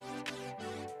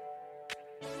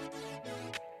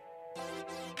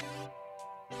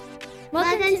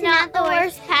Welcome to Not the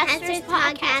Worst Pastors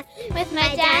Podcast with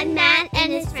my dad, Matt,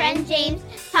 and his friend, James,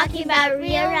 talking about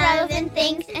real relevant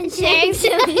things and sharing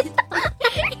silly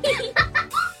stories.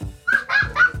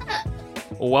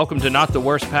 Well, welcome to Not the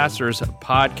Worst Pastors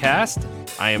Podcast.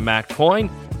 I am Matt Coyne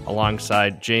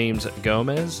alongside James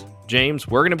Gomez. James,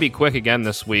 we're going to be quick again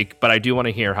this week, but I do want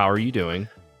to hear, how are you doing?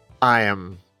 I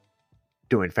am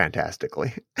doing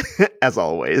fantastically, as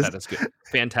always. That is good.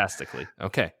 Fantastically.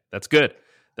 Okay, that's good.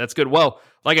 That's good. Well,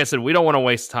 like I said, we don't want to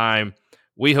waste time.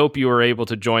 We hope you were able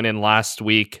to join in last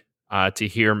week to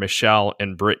hear Michelle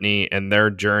and Brittany and their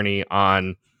journey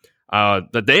on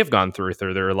that they've gone through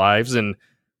their lives, and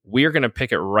we're going to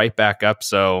pick it right back up.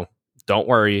 So don't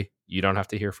worry, you don't have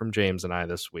to hear from James and I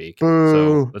this week.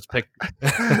 Boo. So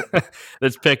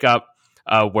let's pick up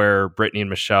where Brittany and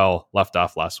Michelle left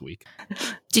off last week.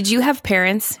 Did you have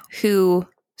parents who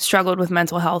struggled with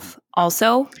mental health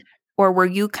also? Or were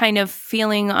you kind of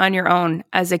feeling on your own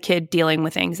as a kid dealing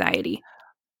with anxiety?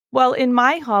 Well, in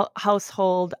my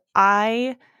household,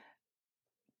 I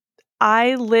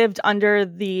lived under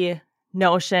the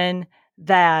notion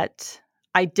that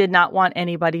I did not want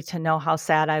anybody to know how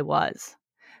sad I was.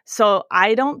 So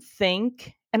I don't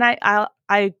think, and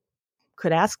I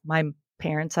could ask my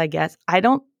parents, I guess, I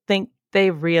don't think they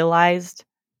realized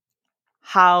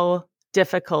how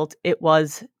difficult it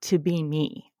was to be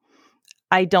me.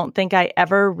 I don't think I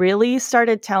ever really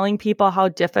started telling people how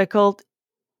difficult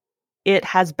it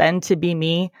has been to be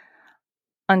me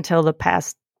until the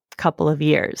past couple of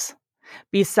years.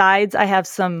 Besides, I have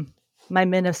my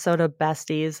Minnesota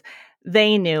besties.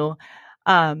 They knew,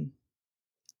 but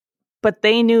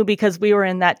they knew because we were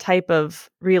in that type of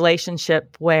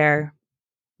relationship where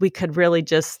we could really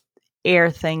just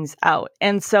air things out.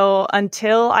 And so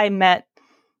until I met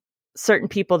certain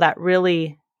people that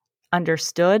really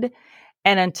understood,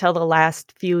 and until the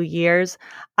last few years,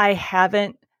 I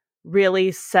haven't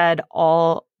really said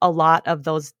a lot of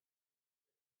those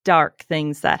dark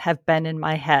things that have been in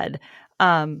my head.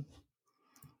 I'm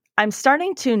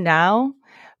starting to now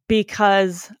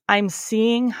because I'm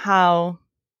seeing how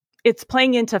it's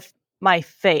playing into my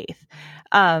faith.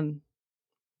 There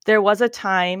was a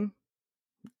time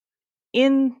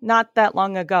in not that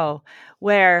long ago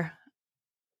where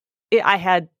I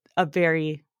had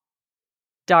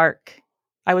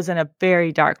I was in a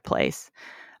very dark place.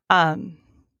 And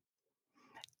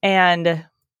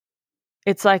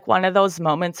it's like one of those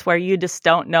moments where you just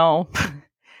don't know.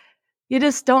 You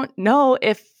just don't know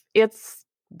if it's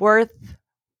worth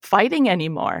fighting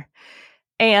anymore.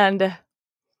 And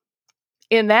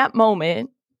in that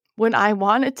moment, when I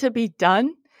want it to be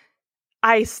done,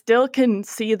 I still can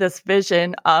see this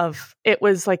vision of it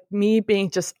was like me being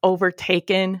just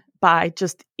overtaken by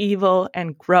just evil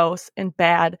and gross and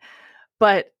bad.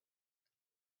 But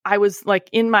I was like,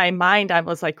 in my mind, I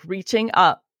was like reaching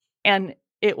up, and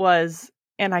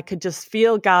I could just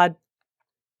feel God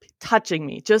touching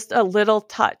me, just a little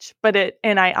touch.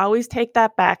 And I always take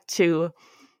that back to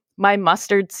my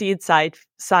mustard seed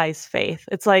size faith.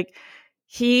 It's like,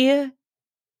 He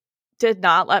did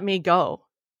not let me go.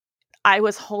 I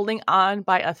was holding on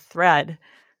by a thread,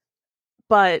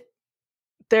 but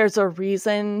there's a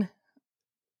reason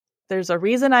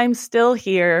I'm still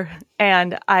here,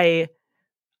 and I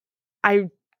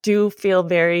do feel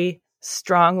very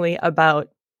strongly about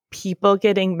people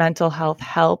getting mental health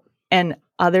help and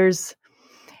others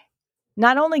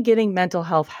not only getting mental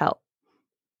health help,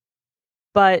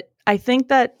 but I think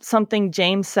that something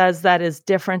James says that is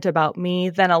different about me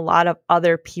than a lot of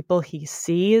other people he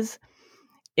sees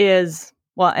is,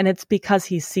 well, and it's because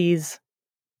he sees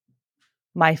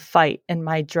my fight and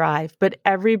my drive, but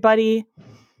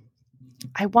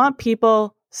I want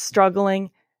people struggling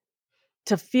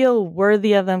to feel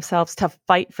worthy of themselves, to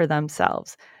fight for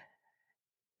themselves.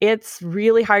 It's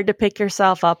really hard to pick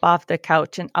yourself up off the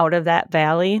couch and out of that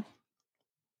valley.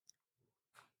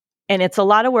 And it's a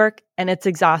lot of work and it's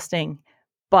exhausting,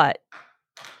 but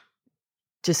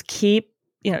just keep,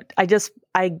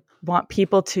 I want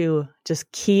people to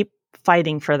just keep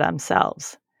fighting for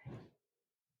themselves.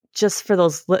 Just for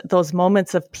those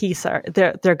moments of peace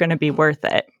they're going to be worth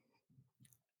it.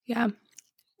 Yeah.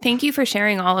 Thank you for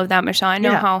sharing all of that, Michelle. I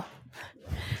know how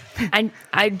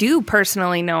I do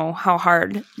personally know how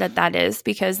hard that is,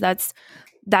 because that's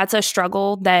a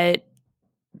struggle that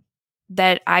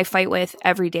I fight with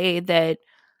every day, that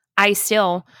I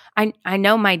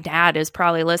know my dad is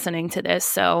probably listening to this.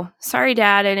 So sorry,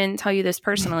 Dad, I didn't tell you this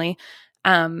personally.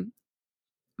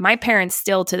 My parents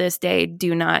still to this day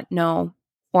do not know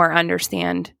or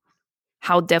understand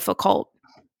how difficult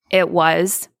it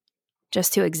was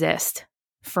just to exist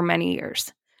for many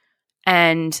years.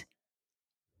 And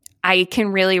I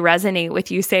can really resonate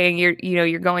with you saying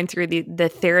you're going through the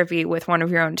therapy with one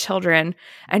of your own children,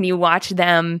 and you watch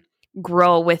them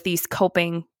grow with these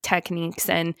coping techniques,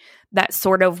 and that's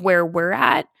sort of where we're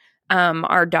at.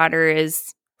 Our daughter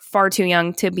is far too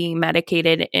young to be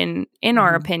medicated in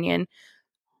our opinion,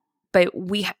 but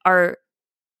we are.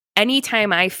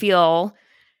 Anytime I feel,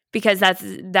 because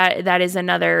that is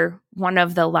another one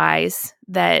of the lies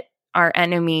that our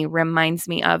enemy reminds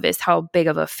me of, is how big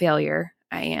of a failure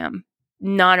I am.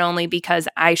 Not only because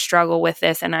I struggle with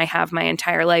this and I have my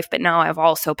entire life, but now I've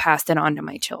also passed it on to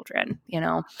my children,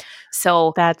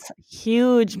 So that's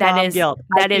huge mom guilt.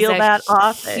 That is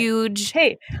a huge.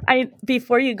 Hey,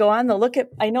 before you go on,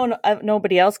 I know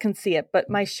nobody else can see it, but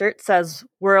my shirt says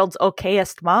 "World's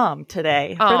Okayest Mom"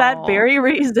 today for that very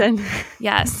reason.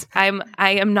 Yes, I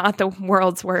am not the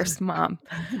world's worst mom.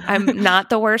 I'm not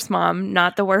the worst mom,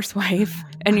 not the worst wife,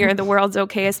 and you're the world's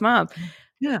okayest mom.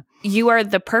 Yeah. You are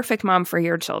the perfect mom for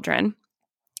your children.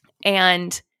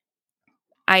 And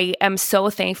I am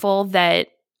so thankful that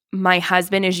my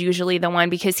husband is usually the one,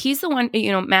 because he's the one,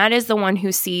 Matt is the one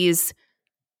who sees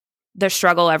the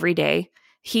struggle every day.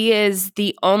 He is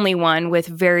the only one, with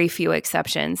very few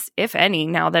exceptions, if any,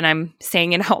 now that I'm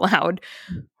saying it out loud,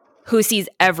 who sees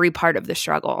every part of the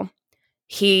struggle.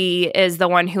 He is the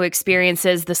one who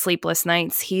experiences the sleepless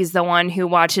nights. He's the one who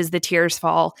watches the tears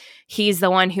fall. He's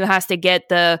the one who has to get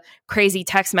the crazy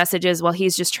text messages while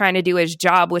he's just trying to do his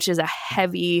job, which is a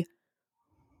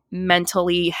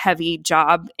mentally heavy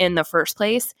job in the first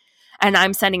place. And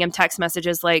I'm sending him text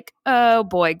messages like, oh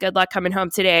boy, good luck coming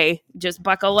home today. Just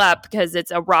buckle up because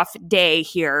it's a rough day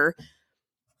here.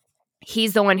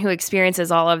 He's the one who experiences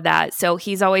all of that. So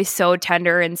he's always so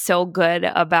tender and so good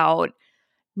about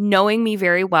knowing me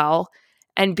very well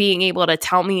and being able to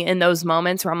tell me in those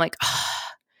moments where I'm like,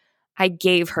 I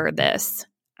gave her this.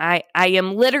 I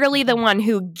am literally the one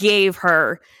who gave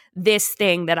her this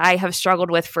thing that I have struggled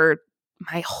with for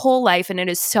my whole life, and it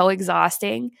is so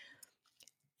exhausting.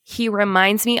 He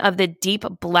reminds me of the deep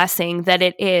blessing that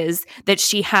it is that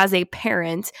she has a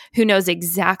parent who knows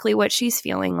exactly what she's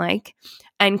feeling like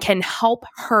and can help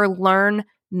her learn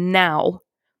now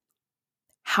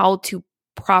how to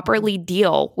properly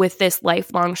deal with this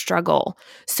lifelong struggle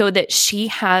so that she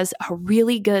has a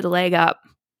really good leg up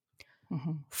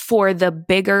for the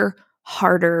bigger,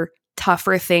 harder,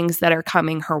 tougher things that are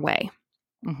coming her way.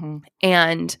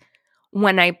 And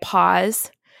when I pause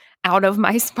out of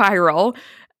my spiral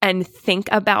and think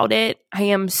about it, I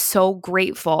am so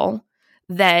grateful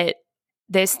that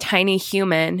this tiny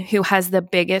human who has the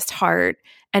biggest heart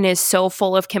and is so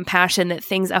full of compassion that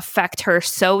things affect her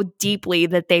so deeply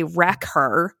that they wreck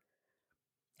her,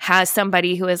 has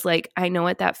somebody who is like, I know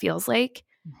what that feels like.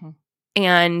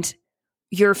 And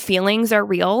your feelings are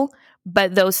real,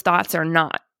 but those thoughts are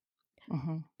not.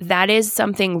 That is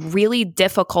something really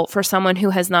difficult for someone who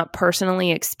has not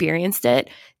personally experienced it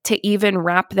to even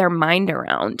wrap their mind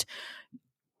around.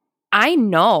 I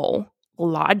know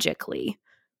logically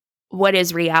what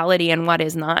is reality and what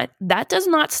is not. That does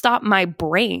not stop my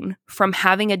brain from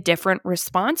having a different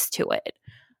response to it.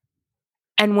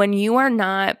 And when you are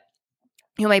not,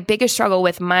 my biggest struggle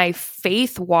with my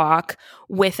faith walk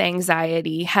with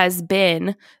anxiety has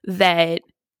been that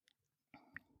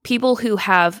people who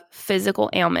have physical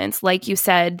ailments, like you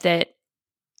said, that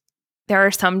there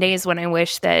are some days when I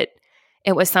wish that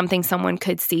it was something someone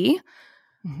could see,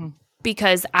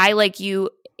 because I, like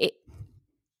you,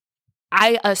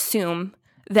 I assume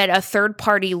that a third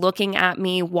party looking at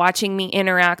me, watching me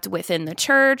interact within the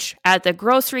church, at the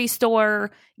grocery store,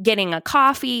 getting a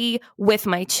coffee with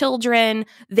my children,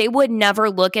 they would never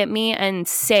look at me and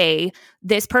say,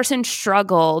 this person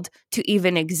struggled to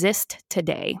even exist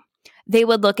today. They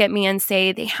would look at me and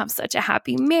say, they have such a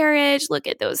happy marriage. Look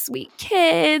at those sweet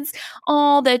kids.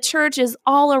 All the church is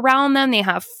all around them. They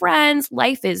have friends.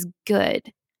 Life is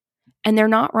good. And they're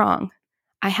not wrong.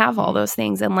 I have all those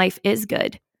things and life is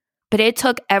good. But it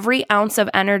took every ounce of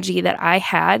energy that I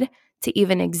had to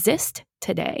even exist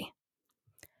today.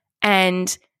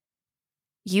 And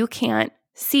you can't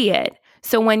see it.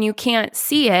 So when you can't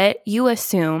see it, you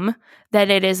assume that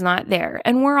it is not there.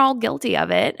 And we're all guilty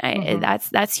of it.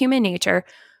 That's human nature.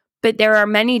 But there are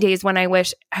many days when I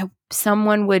wish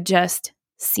someone would just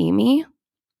see me.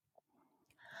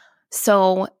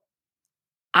 So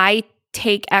I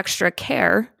take extra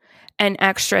care and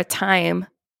extra time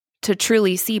to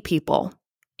truly see people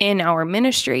in our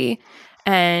ministry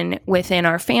and within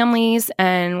our families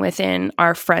and within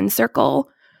our friend circle,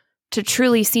 to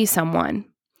truly see someone,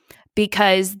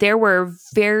 because there were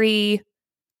very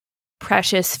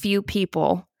precious few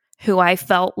people who I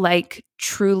felt like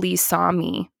truly saw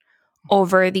me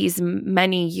over these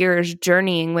many years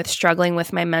journeying with struggling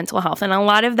with my mental health. And a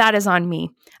lot of that is on me.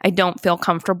 I don't feel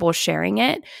comfortable sharing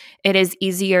it. It is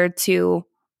easier to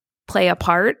play a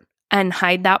part and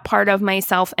hide that part of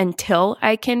myself until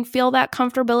I can feel that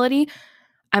comfortability.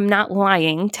 I'm not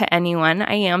lying to anyone.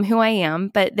 I am who I am,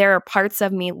 but there are parts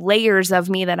of me, layers of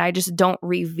me that I just don't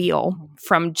reveal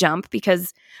from jump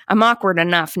because I'm awkward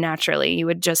enough naturally. You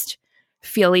would just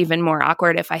feel even more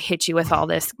awkward if I hit you with all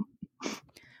this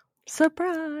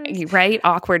surprise, right?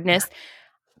 Awkwardness.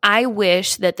 I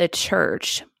wish that the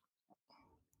church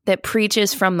that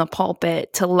preaches from the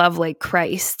pulpit to love like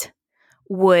Christ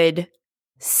would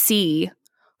see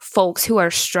folks who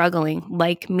are struggling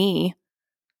like me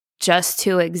just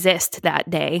to exist that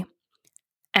day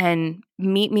and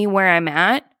meet me where I'm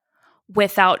at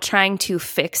without trying to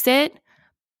fix it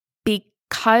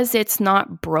because it's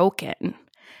not broken.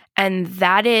 And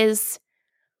that is,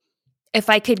 if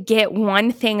I could get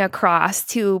one thing across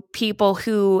to people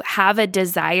who have a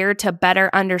desire to better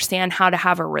understand how to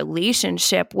have a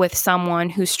relationship with someone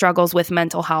who struggles with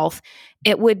mental health,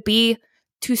 it would be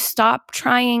to stop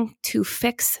trying to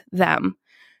fix them.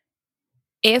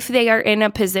 If they are in a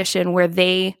position where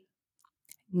they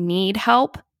need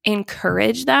help,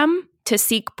 encourage them to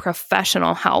seek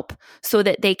professional help so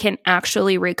that they can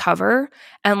actually recover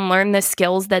and learn the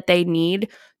skills that they need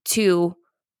to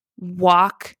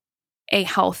walk a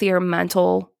healthier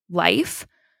mental life.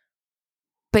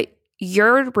 But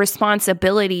your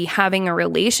responsibility having a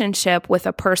relationship with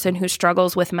a person who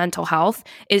struggles with mental health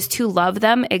is to love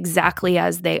them exactly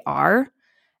as they are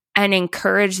and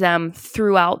encourage them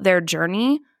throughout their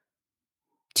journey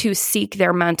to seek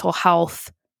their mental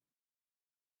health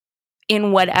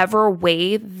in whatever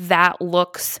way that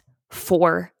looks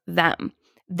for them.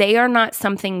 They are not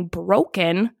something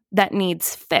broken that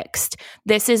needs fixed.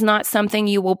 This is not something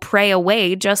you will pray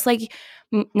away, just like,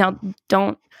 now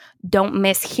don't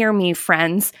mishear me,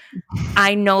 friends.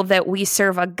 I know that we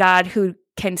serve a God who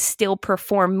can still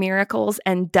perform miracles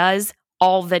and does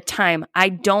all the time. I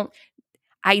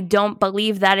don't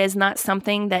believe that is not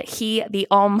something that He, the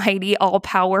almighty,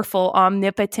 all-powerful,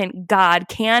 omnipotent God,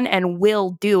 can and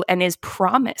will do and is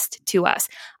promised to us.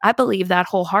 I believe that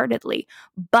wholeheartedly.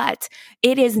 But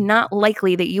it is not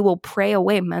likely that you will pray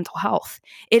away mental health.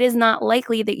 It is not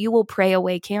likely that you will pray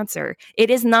away cancer.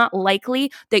 It is not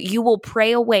likely that you will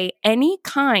pray away any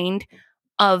kind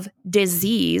of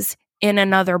disease in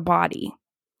another body.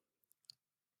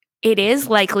 It is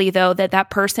likely, though, that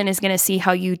that person is going to see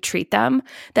how you treat them,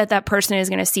 that person is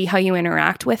going to see how you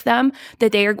interact with them,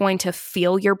 that they are going to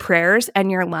feel your prayers and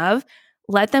your love.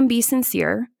 Let them be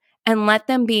sincere and let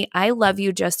them be, I love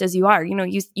you just as you are. You know,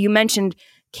 you mentioned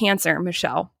cancer,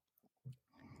 Michelle.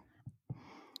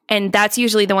 And that's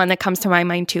usually the one that comes to my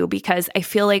mind too, because I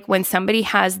feel like when somebody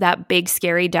has that big,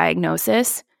 scary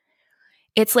diagnosis,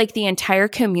 it's like the entire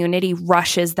community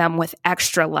rushes them with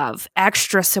extra love,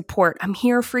 extra support. I'm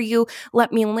here for you.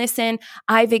 Let me listen.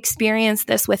 I've experienced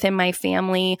this within my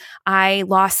family. I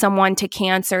lost someone to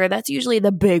cancer. That's usually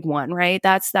the big one, right?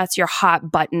 That's your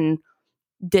hot button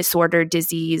disorder,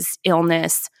 disease,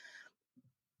 illness,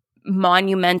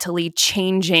 monumentally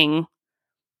changing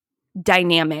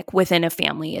dynamic within a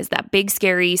family is that big,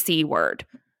 scary C word.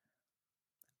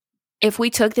 If we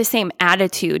took the same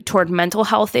attitude toward mental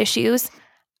health issues,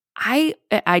 I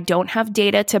don't have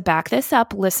data to back this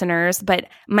up, listeners, but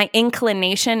my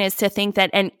inclination is to think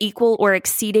that an equal or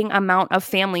exceeding amount of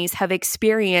families have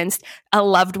experienced a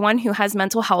loved one who has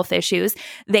mental health issues.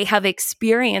 They have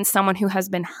experienced someone who has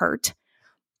been hurt.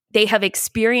 They have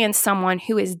experienced someone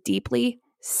who is deeply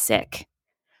sick,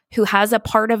 who has a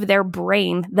part of their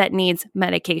brain that needs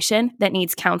medication, that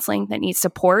needs counseling, that needs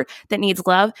support, that needs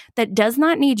love, that does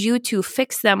not need you to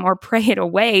fix them or pray it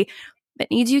away, but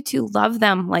needs you to love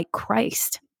them like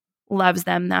Christ loves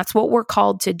them. That's what we're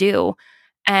called to do.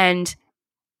 And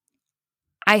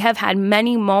I have had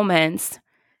many moments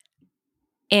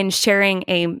in sharing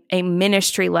a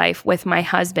ministry life with my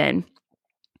husband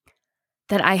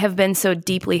that I have been so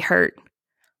deeply hurt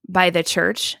by the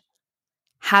church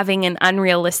having an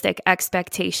unrealistic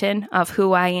expectation of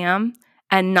who I am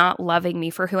and not loving me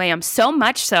for who I am. So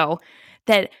much so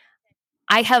that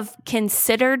I have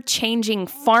considered changing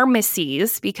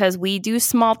pharmacies because we do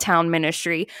small town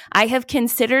ministry. I have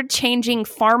considered changing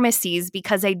pharmacies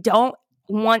because I don't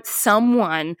want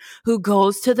someone who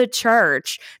goes to the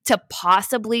church to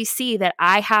possibly see that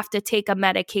I have to take a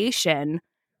medication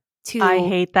to I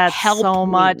hate that so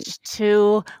me. much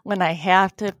too when I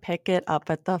have to pick it up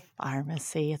at the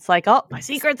pharmacy. It's like, oh, my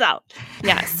secret's out.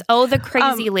 Yes. Oh, the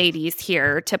crazy lady's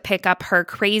here to pick up her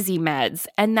crazy meds.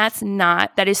 And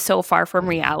that is so far from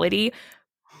reality.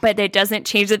 but it doesn't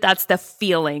change that that's the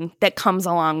feeling that comes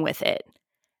along with it.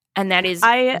 And that is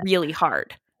really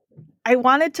hard. I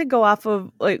wanted to go off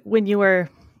of like when you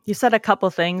said a couple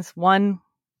things. One,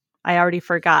 I already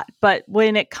forgot. But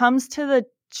when it comes to the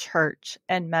church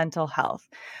and mental health,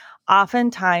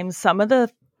 oftentimes some of the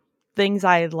things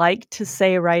I like to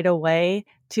say right away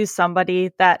to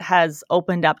somebody that has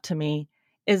opened up to me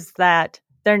is that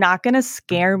they're not going to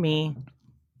scare me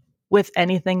with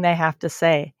anything they have to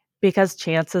say, because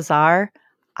chances are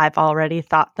I've already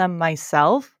thought them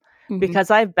myself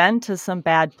because I've been to some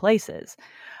bad places.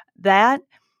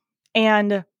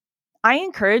 And I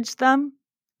encourage them,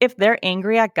 if they're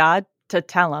angry at God, to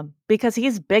tell him, because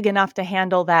he's big enough to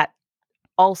handle that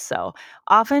also.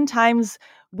 Oftentimes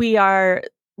we are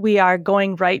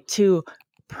going right to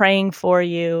praying for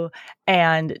you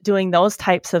and doing those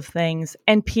types of things.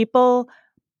 And people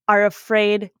are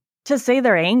afraid to say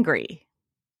they're angry.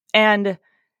 And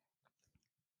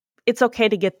it's okay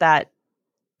to get that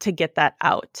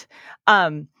out.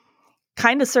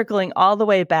 Kind of circling all the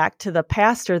way back to the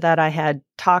pastor that I had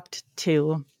talked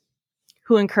to,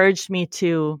 who encouraged me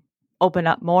to open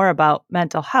up more about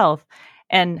mental health.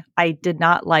 And I did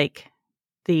not like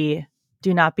the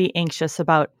 "do not be anxious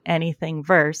about anything"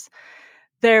 verse.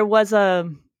 I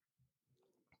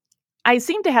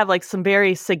seem to have like some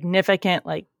very significant,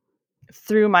 like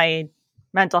through my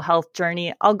mental health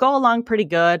journey, I'll go along pretty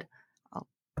good. I'll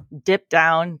dip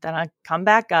down, then I come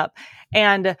back up.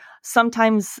 And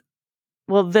sometimes,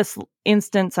 this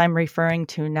instance I'm referring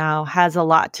to now has a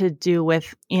lot to do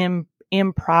with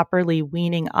improperly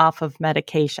weaning off of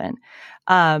medication.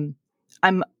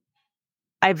 I've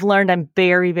learned I'm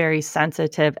very, very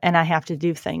sensitive, and I have to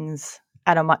do things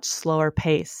at a much slower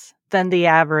pace than the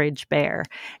average bear.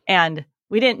 And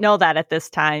we didn't know that at this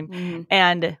time. Mm-hmm.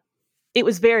 And it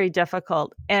was very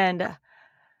difficult. And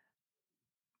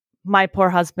my poor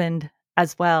husband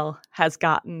as well has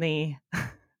gotten the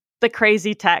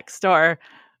crazy text or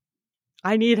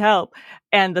 "I need help"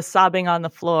 and the sobbing on the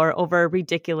floor over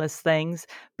ridiculous things.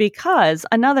 Because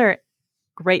another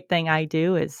great thing I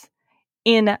do is,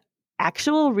 in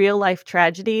actual real life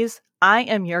tragedies, I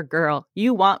am your girl.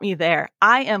 You want me there.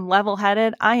 I am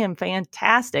level-headed. I am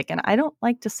fantastic. And I don't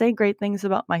like to say great things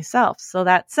about myself. So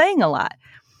that's saying a lot.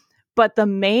 But the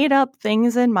made up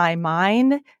things in my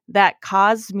mind that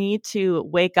cause me to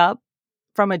wake up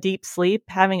from a deep sleep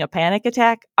having a panic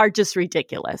attack are just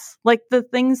ridiculous. Like the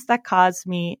things that cause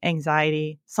me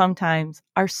anxiety sometimes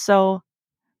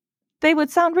they would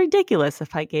sound ridiculous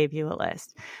if I gave you a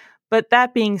list. But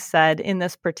that being said, in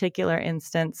this particular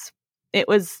instance,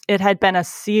 it had been a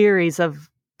series of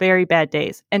very bad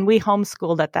days. And we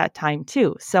homeschooled at that time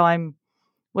too. So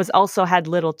had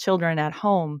little children at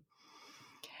home.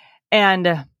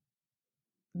 And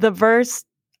the verse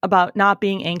about not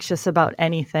being anxious about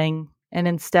anything and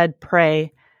instead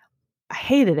pray, I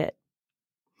hated it.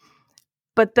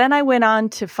 But then I went on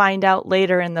to find out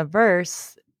later in the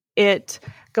verse, it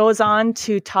goes on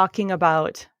to talking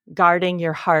about guarding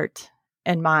your heart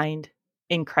and mind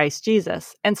in Christ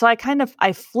Jesus. And so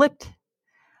I flipped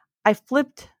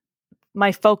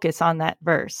my focus on that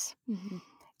verse. Mm-hmm.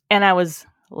 And I was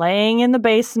laying in the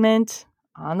basement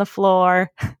on the floor,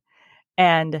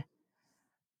 and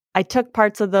I took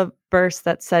parts of the verse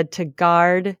that said to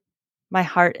guard my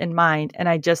heart and mind, and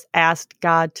I just asked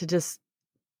God to just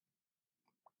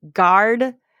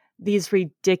guard these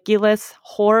ridiculous,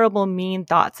 horrible, mean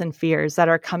thoughts and fears that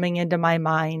are coming into my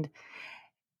mind.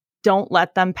 Don't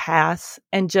let them pass,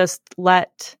 and just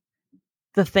let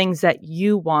the things that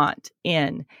you want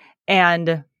in.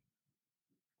 And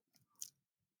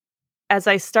as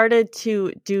I started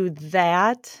to do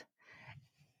that,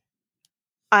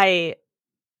 I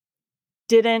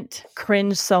didn't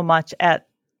cringe so much at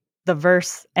the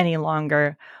verse any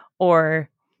longer, or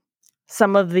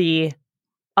some of the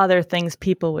other things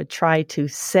people would try to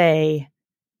say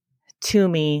to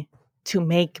me to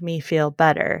make me feel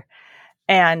better.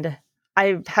 And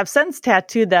I have since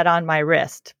tattooed that on my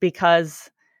wrist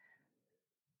because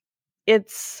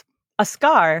it's a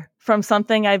scar from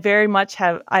something I very much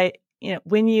have.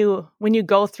 When you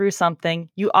go through something,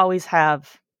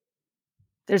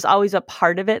 there's always a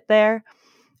part of it there.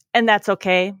 And that's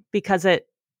okay, because it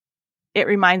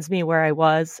reminds me where I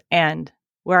was and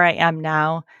where I am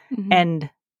now, mm-hmm. and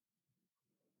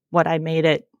what I made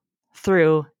it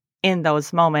through in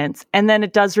those moments. And then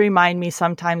it does remind me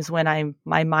sometimes when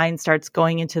my mind starts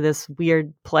going into this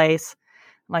weird place.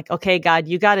 I'm like, okay, God,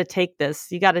 you got to take this.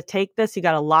 You got to take this. You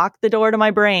got to lock the door to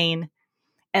my brain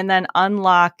and then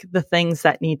unlock the things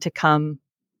that need to come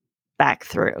back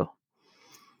through.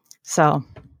 So,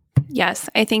 yes,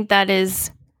 I think that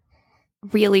is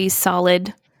really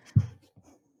solid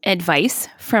advice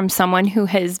from someone who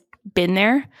has been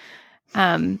there.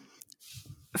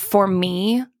 For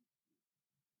me,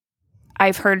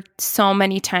 I've heard so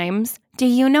many times, do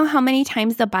you know how many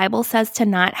times the Bible says to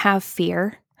not have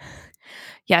fear?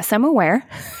 Yes, I'm aware.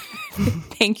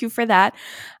 Thank you for that.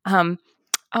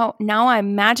 Oh, now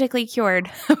I'm magically cured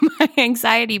of my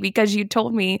anxiety because you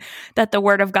told me that the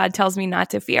Word of God tells me not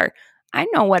to fear. I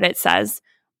know what it says,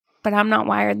 but I'm not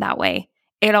wired that way.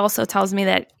 It also tells me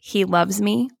that He loves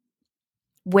me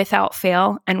without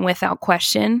fail and without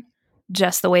question,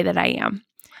 just the way that I am.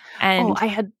 And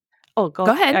go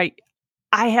ahead.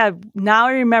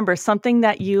 I remember something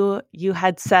that you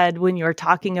had said when you were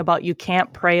talking about you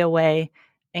can't pray away,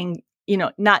 and you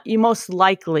most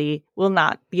likely will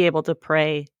not be able to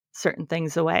pray certain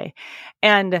things away.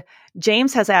 And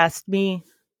James has asked me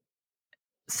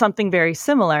something very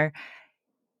similar.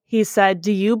 He said,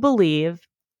 do you believe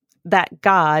that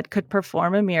God could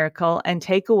perform a miracle and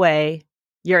take away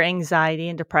your anxiety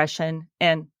and depression?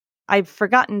 And I've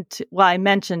forgotten I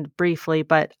mentioned briefly,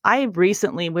 but I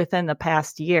recently, within the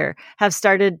past year, have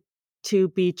started to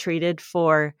be treated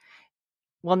for,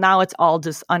 well, now it's all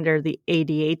just under the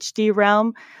ADHD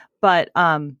realm, but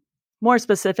more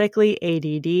specifically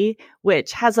ADD,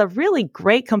 which has a really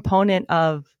great component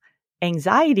of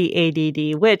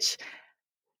anxiety ADD, which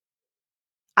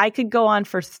I could go on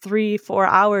for 3-4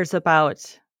 hours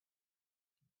about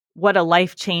what a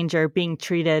life changer being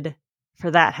treated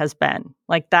for that has been.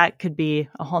 Like, that could be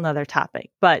a whole nother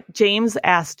topic. But James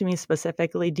asked me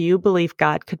specifically, do you believe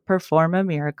God could perform a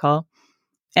miracle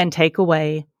and take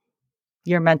away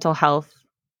your mental health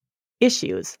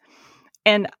issues?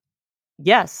 And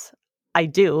yes, I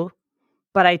do.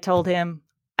 But I told him,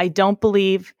 I don't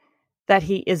believe that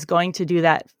He is going to do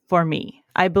that for me.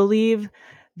 I believe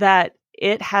that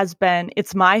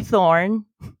it's my thorn,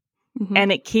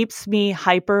 and it keeps me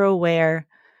hyper aware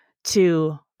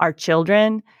to our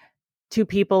children, to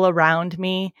people around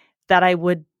me that I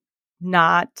would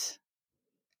not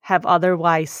have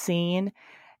otherwise seen.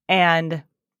 And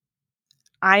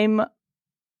I'm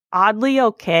oddly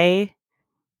okay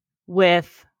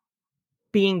with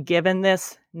being given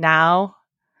this now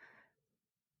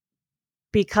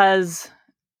because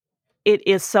it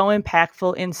is so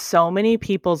impactful in so many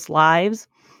people's lives,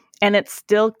 and it's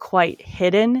still quite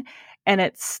hidden, and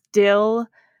it's still,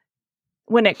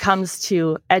 when it comes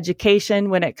to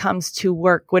education, when it comes to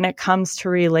work, when it comes to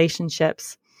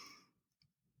relationships,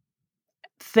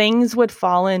 things would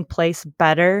fall in place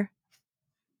better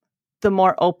the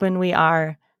more open we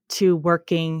are to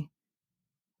working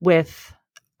with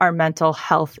our mental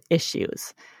health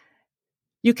issues.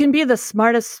 You can be the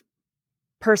smartest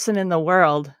person in the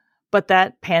world, but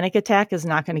that panic attack is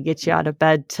not going to get you out of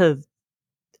bed to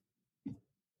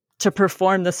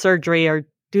perform the surgery or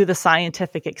do the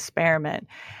scientific experiment.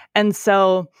 And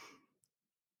so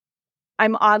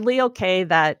I'm oddly okay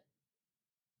that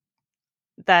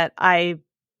I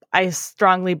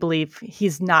strongly believe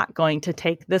He's not going to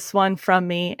take this one from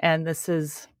me. And this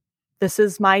is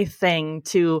my thing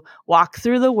to walk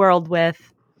through the world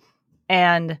with,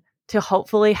 and to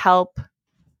hopefully help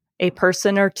a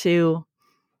person or two.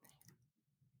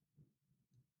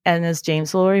 And as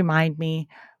James will remind me,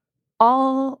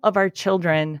 all of our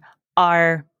children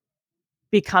are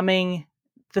becoming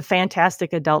the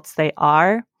fantastic adults they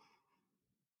are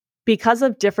because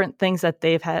of different things that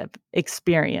they've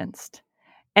experienced.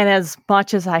 And as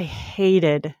much as I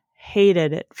hated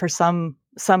it for some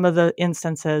of the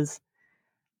instances,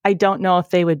 I don't know if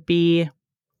they would be.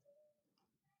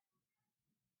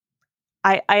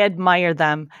 I admire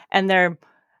them, and they're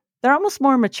almost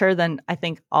more mature than I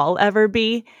think I'll ever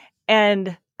be.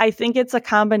 And I think it's a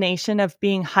combination of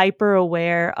being hyper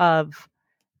aware of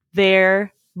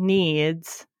their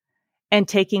needs and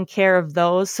taking care of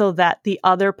those so that the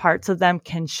other parts of them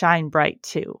can shine bright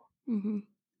too. Mm-hmm.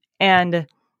 And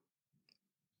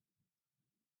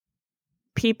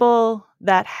people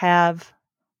that have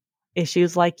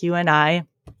issues like you and I,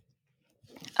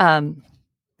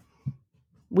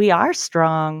 we are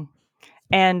strong,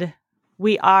 and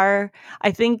I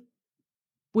think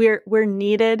we're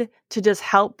needed to just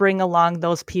help bring along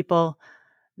those people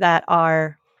that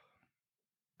are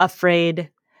afraid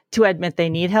to admit they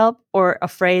need help, or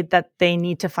afraid that they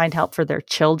need to find help for their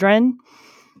children.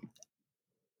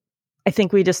 I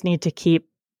think we just need to keep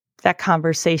that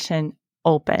conversation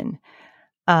open,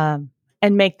 and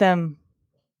make them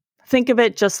think of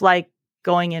it just like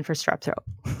going in for strep throat.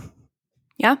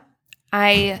 Yeah,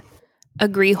 I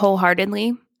agree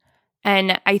wholeheartedly.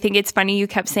 And I think it's funny you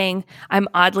kept saying I'm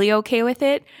oddly okay with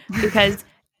it, because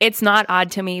it's not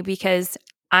odd to me, because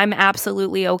I'm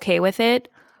absolutely okay with it.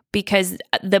 because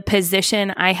the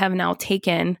position I have now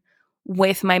taken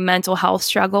with my mental health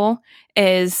struggle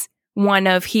is one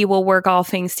of He will work all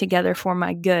things together for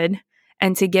my good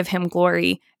and to give Him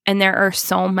glory. And there are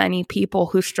so many people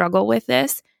who struggle with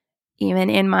this, even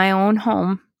in my own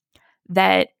home,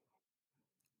 that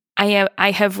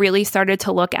I have really started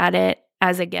to look at it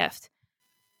as a gift.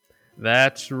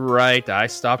 That's right. I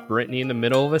stopped Brittany in the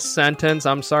middle of a sentence.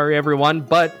 I'm sorry, everyone,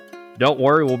 but don't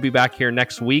worry. We'll be back here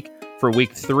next week for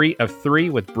week 3 of 3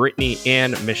 with Brittany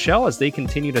and Michelle as they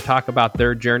continue to talk about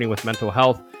their journey with mental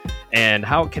health and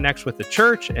how it connects with the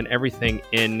church and everything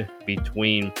in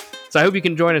between. So I hope you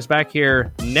can join us back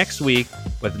here next week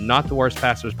with Not the Worst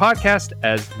Pastors podcast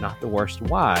as Not the Worst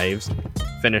Wives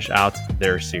finish out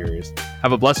their series.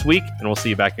 Have a blessed week, and we'll see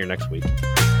you back here next week.